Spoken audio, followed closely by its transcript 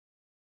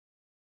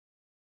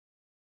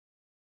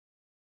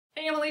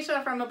Hey, I'm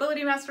Alicia from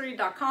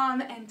AbilityMastery.com,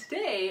 and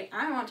today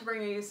I want to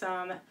bring you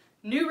some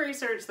new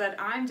research that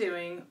I'm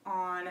doing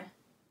on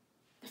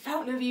the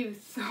fountain of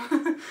youth.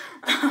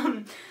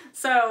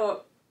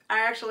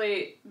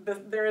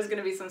 There is going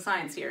to be some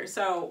science here.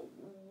 So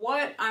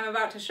what I'm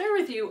about to share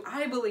with you,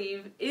 I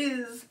believe,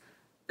 is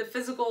the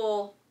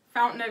physical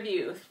fountain of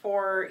youth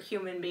for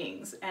human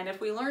beings. And if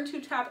we learn to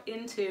tap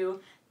into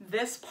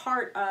this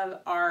part of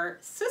our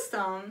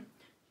system,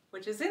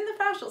 which is in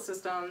the fascial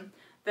system,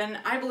 then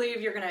I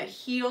believe you're going to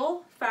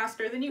heal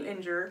faster than you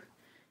injure.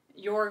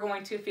 You're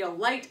going to feel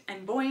light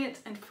and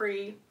buoyant and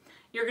free.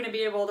 You're going to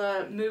be able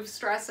to move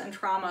stress and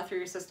trauma through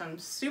your system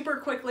super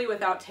quickly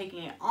without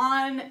taking it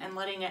on and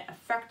letting it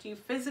affect you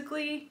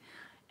physically.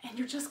 And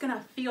you're just going to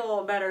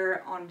feel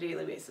better on a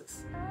daily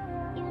basis.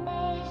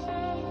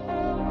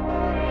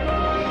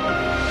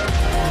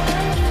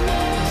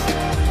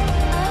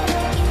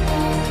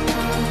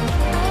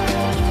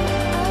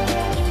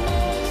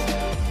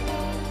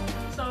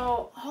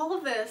 All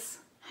of this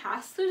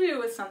has to do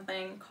with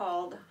something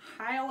called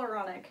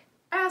hyaluronic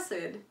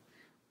acid,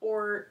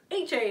 or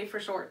HA for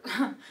short.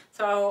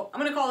 So I'm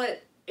going to call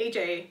it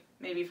HA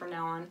maybe from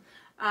now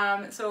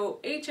on. So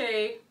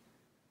HA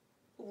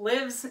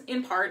lives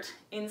in part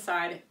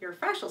inside your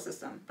fascial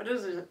system, but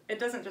it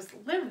doesn't just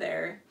live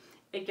there,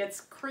 it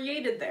gets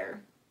created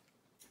there.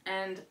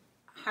 And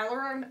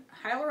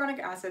hyaluronic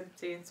acid,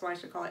 see, that's why I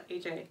should call it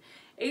HA.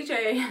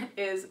 HA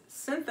is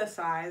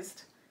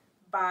synthesized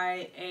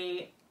by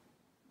a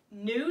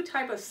new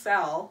type of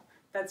cell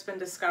that's been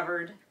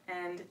discovered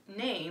and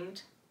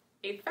named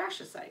a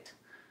fasciacyte.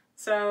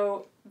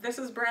 So this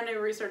is brand new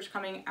research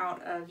coming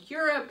out of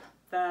Europe,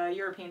 the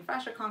European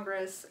Fascia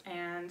Congress,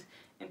 and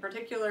in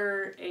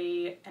particular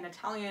an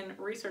Italian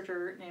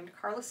researcher named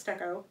Carla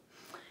Stecco.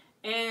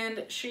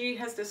 And she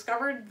has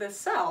discovered this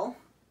cell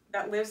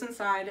that lives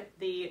inside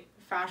the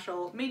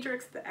fascial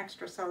matrix, the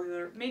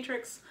extracellular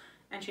matrix,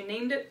 and she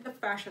named it the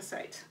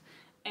fasciacyte.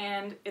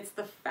 And it's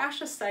the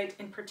fasciacyte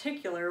in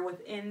particular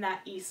within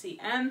that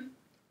ECM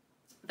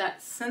that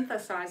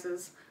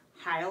synthesizes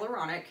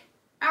hyaluronic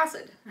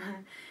acid.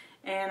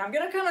 And I'm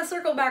going to kind of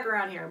circle back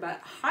around here, but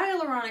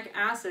hyaluronic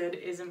acid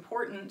is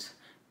important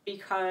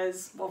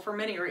because, well, for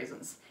many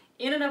reasons.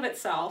 In and of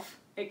itself,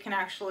 it can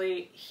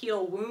actually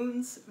heal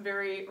wounds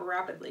very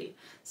rapidly.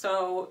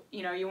 So,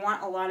 you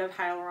want a lot of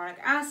hyaluronic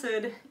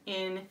acid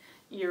in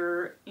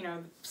your,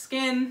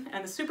 skin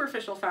and the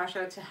superficial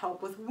fascia to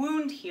help with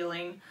wound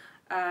healing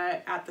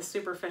at the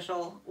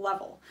superficial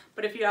level.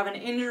 But if you have an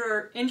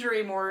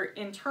injury more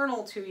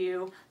internal to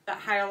you,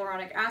 that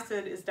hyaluronic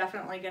acid is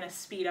definitely going to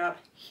speed up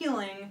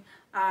healing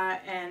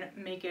and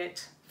make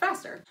it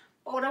faster.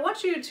 But what I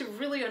want you to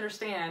really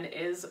understand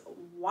is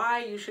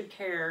why you should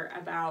care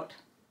about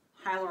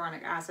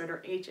hyaluronic acid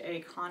or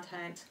HA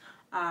content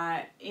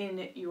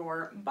in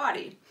your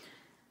body.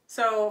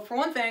 So for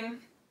one thing,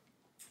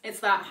 it's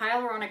that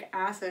hyaluronic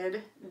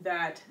acid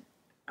that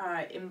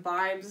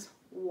imbibes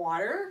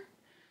water.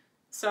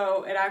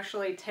 So it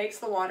actually takes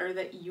the water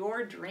that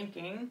you're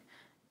drinking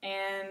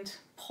and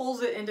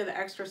pulls it into the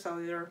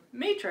extracellular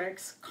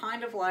matrix,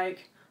 kind of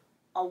like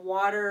a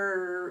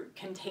water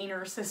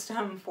container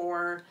system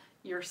for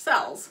your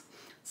cells.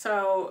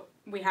 So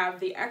we have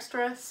the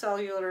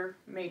extracellular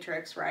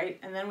matrix, right?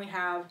 And then we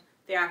have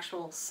the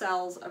actual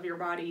cells of your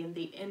body in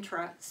the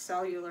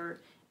intracellular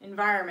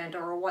environment,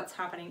 or what's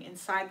happening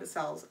inside the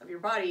cells of your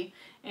body.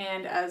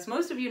 And as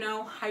most of you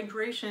know,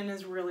 hydration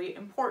is really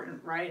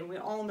important, right? And we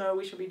all know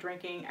we should be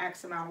drinking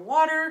X amount of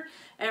water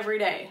every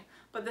day.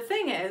 But the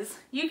thing is,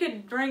 you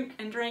could drink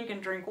and drink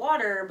and drink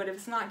water, but if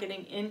it's not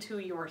getting into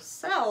your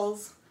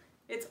cells,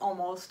 it's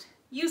almost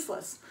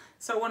useless.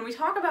 So when we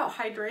talk about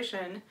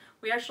hydration,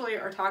 we actually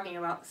are talking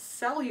about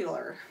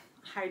cellular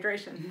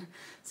hydration.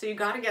 So you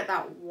got to get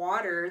that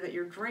water that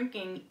you're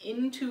drinking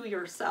into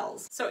your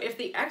cells. So if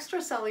the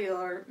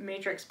extracellular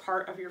matrix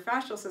part of your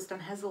fascial system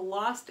has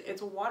lost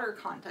its water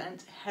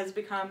content, has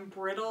become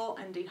brittle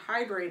and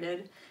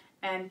dehydrated,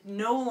 and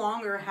no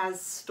longer has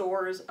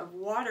stores of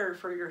water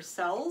for your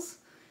cells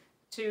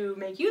to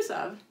make use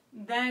of,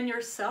 then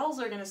your cells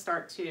are going to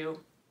start to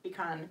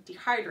become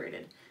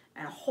dehydrated,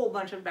 and a whole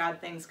bunch of bad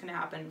things can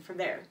happen from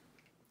there.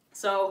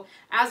 So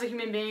as a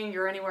human being,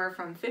 you're anywhere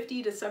from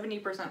 50 to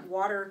 70%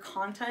 water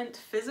content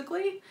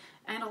physically,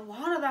 and a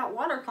lot of that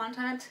water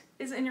content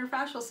is in your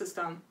fascial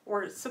system,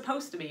 or it's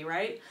supposed to be,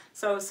 right?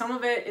 So some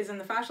of it is in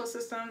the fascial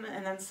system,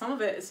 and then some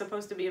of it is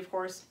supposed to be, of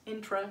course,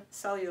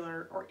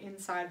 intracellular, or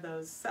inside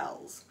those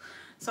cells.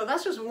 So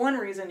that's just one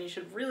reason you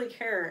should really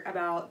care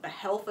about the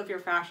health of your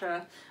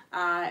fascia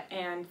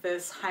and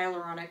this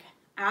hyaluronic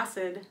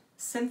acid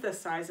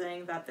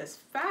synthesizing that this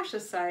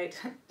fasciacyte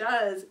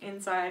does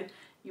inside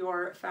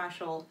your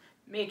fascial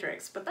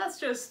matrix. But that's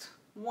just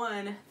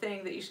one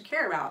thing that you should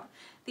care about.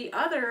 The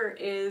other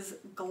is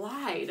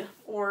glide,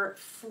 or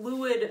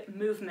fluid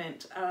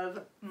movement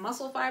of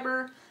muscle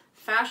fiber,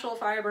 fascial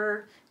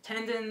fiber,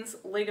 tendons,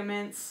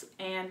 ligaments,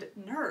 and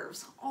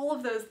nerves. All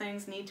of those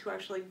things need to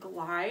actually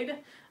glide,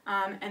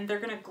 and they're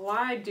going to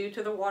glide due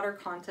to the water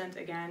content,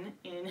 again,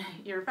 in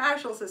your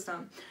fascial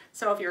system.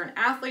 So if you're an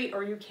athlete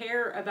or you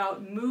care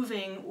about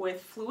moving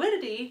with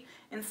fluidity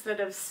instead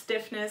of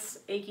stiffness,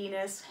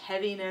 achiness,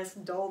 heaviness,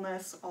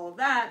 dullness, all of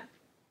that,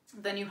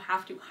 then you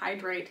have to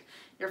hydrate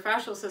your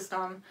fascial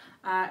system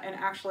and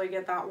actually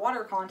get that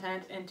water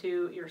content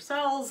into your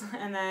cells,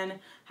 and then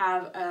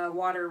have a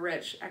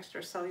water-rich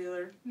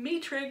extracellular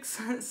matrix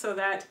so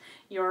that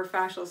your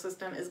fascial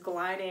system is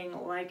gliding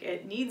like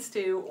it needs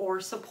to,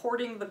 or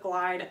supporting the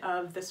glide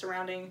of the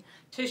surrounding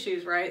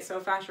tissues, right? So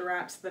fascia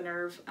wraps the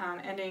nerve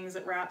endings,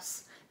 it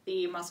wraps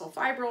the muscle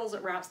fibrils,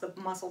 it wraps the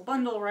muscle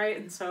bundle, right?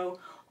 And so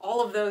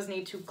all of those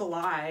need to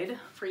glide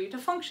for you to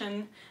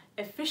function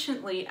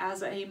efficiently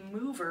as a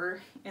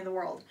mover in the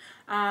world.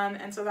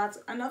 And so that's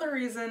another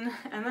reason.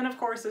 And then of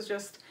course is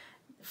just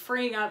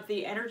freeing up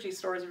the energy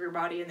stores of your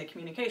body in the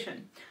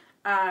communication.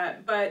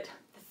 But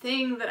the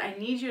thing that I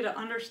need you to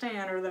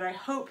understand, or that I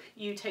hope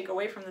you take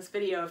away from this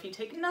video, if you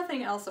take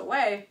nothing else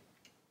away,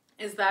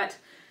 is that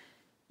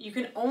you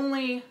can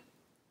only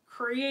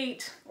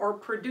create or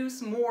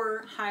produce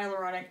more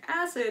hyaluronic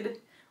acid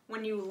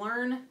when you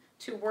learn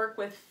to work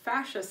with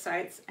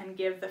fasciacytes and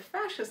give the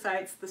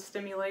fasciacytes the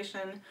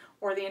stimulation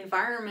or the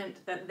environment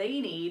that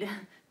they need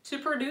to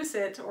produce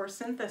it or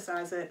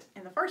synthesize it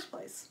in the first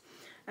place.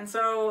 And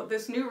so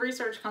this new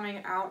research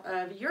coming out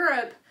of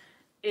Europe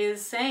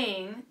is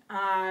saying,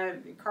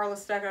 Carla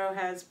Stecco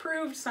has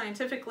proved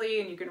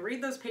scientifically, and you can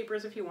read those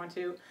papers if you want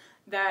to,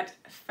 that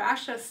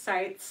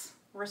fasciacytes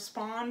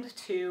respond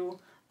to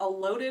a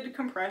loaded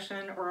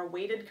compression or a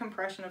weighted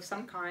compression of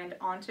some kind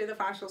onto the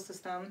fascial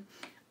system,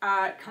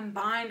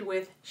 combined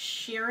with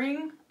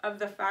shearing of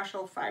the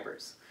fascial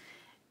fibers.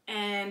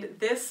 And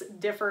this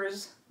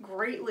differs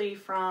greatly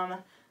from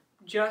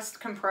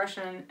just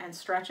compression and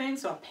stretching,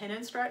 so a pin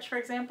and stretch, for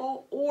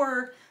example,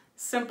 or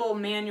simple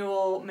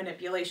manual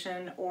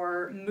manipulation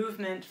or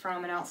movement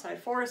from an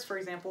outside force, for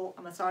example,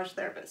 a massage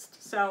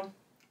therapist. So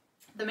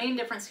the main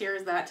difference here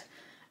is that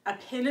a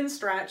pin and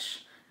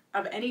stretch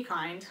of any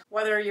kind,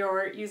 whether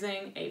you're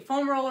using a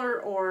foam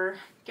roller or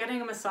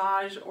getting a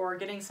massage or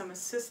getting some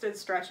assisted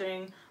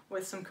stretching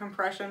with some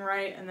compression,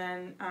 right, and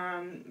then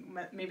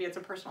maybe it's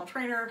a personal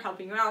trainer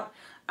helping you out,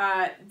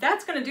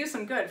 that's going to do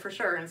some good for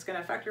sure, and it's going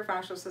to affect your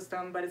fascial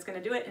system, but it's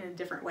going to do it in a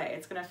different way.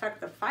 It's going to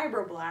affect the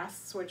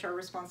fibroblasts, which are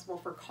responsible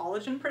for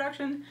collagen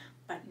production,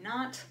 but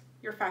not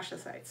your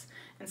fasciacytes.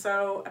 And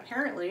so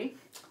apparently,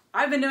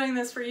 I've been doing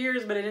this for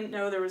years, but I didn't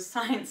know there was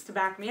science to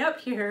back me up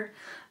here.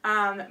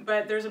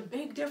 But there's a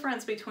big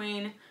difference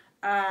between,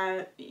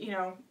 you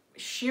know,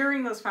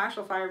 shearing those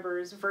fascial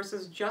fibers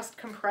versus just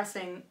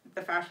compressing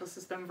the fascial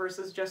system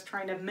versus just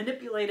trying to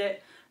manipulate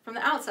it from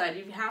the outside.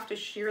 You have to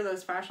shear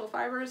those fascial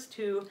fibers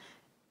to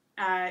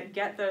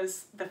get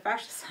the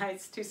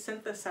fasciacytes to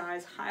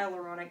synthesize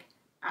hyaluronic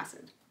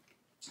acid.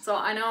 So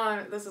I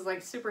know this is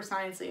like super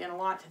sciencey and a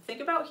lot to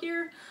think about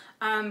here,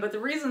 but the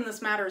reason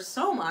this matters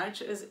so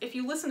much is if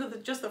you listen to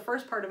just the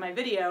first part of my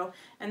video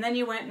and then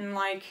you went and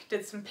like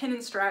did some pin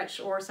and stretch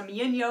or some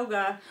yin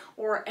yoga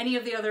or any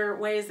of the other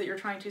ways that you're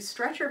trying to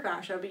stretch your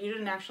fascia, but you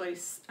didn't actually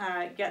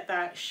get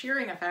that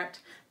shearing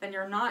effect, then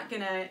you're not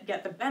going to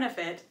get the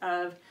benefit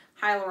of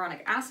hyaluronic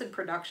acid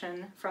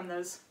production from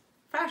those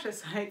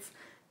fasciacytes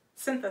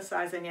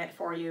synthesizing it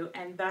for you,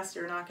 and thus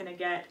you're not going to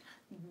get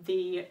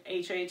the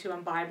HA to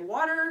imbibe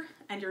water,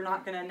 and you're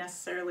not going to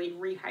necessarily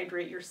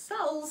rehydrate your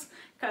cells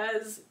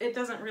because it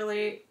doesn't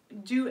really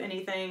do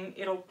anything.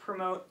 It'll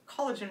promote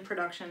collagen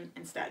production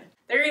instead.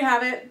 There you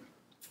have it.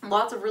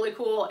 Lots of really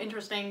cool,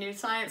 interesting new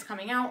science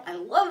coming out. I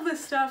love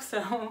this stuff,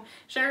 so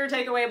share your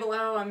takeaway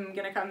below. I'm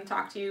going to come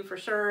talk to you for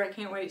sure. I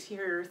can't wait to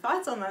hear your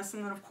thoughts on this.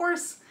 And then, of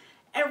course,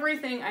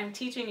 everything I'm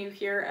teaching you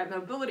here at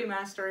Mobility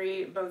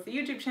Mastery, both the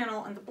YouTube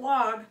channel and the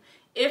blog,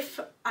 if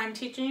I'm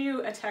teaching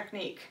you a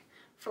technique,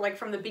 for like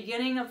from the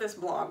beginning of this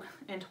blog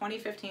in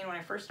 2015 when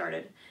I first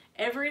started,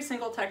 every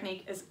single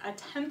technique is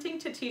attempting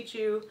to teach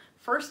you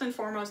first and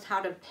foremost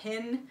how to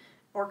pin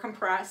or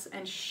compress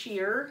and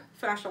shear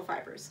fascial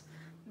fibers.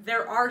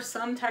 There are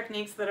some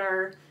techniques that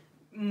are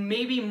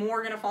maybe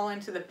more going to fall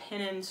into the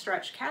pin and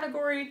stretch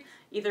category,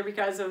 either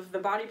because of the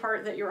body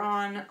part that you're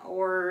on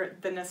or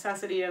the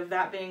necessity of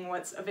that being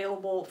what's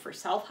available for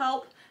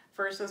self-help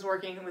versus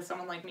working with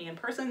someone like me in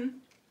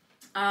person.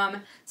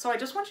 So I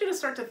just want you to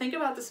start to think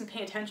about this and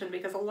pay attention,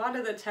 because a lot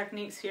of the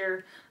techniques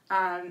here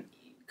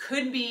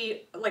could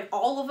be, like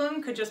all of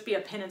them could just be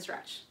a pin and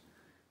stretch.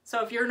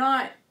 So if you're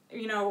not,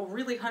 you know,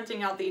 really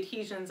hunting out the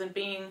adhesions and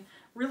being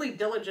really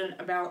diligent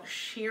about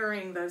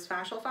shearing those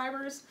fascial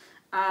fibers,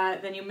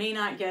 then you may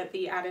not get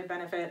the added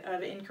benefit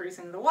of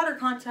increasing the water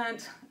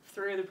content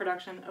through the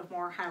production of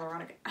more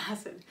hyaluronic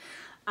acid.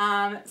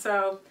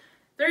 So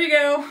there you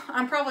go.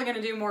 I'm probably going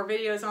to do more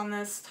videos on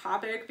this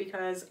topic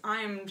because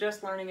I'm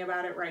just learning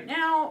about it right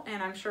now,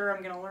 and I'm sure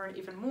I'm going to learn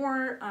even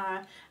more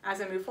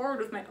as I move forward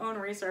with my own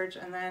research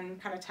and then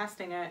kind of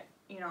testing it,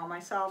 you know,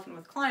 myself and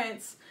with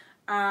clients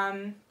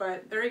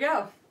But there you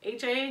go.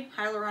 HA,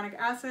 hyaluronic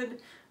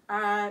acid,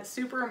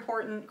 super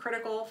important,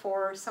 critical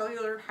for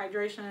cellular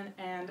hydration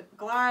and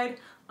glide,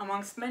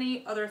 amongst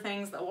many other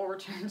things that we'll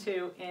return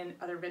to in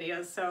other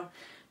videos. So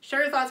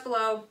share your thoughts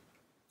below.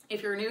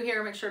 If you're new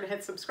here, make sure to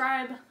hit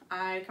subscribe.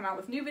 I come out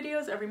with new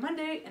videos every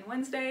Monday and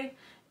Wednesday.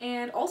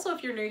 And also,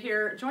 if you're new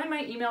here, join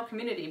my email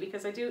community,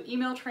 because I do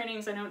email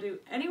trainings I don't do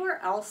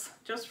anywhere else,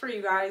 just for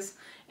you guys.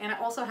 And I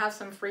also have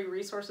some free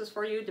resources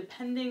for you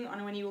depending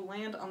on when you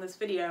land on this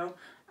video.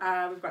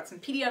 We've got some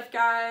PDF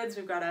guides,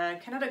 we've got a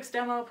kinetics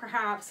demo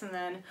perhaps, and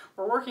then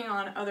we're working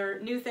on other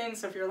new things.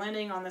 So if you're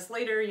landing on this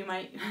later, you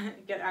might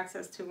get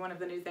access to one of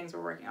the new things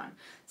we're working on.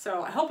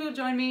 So I hope you'll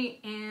join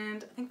me,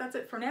 and I think that's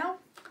it for now,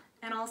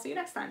 and I'll see you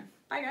next time.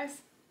 Bye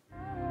guys.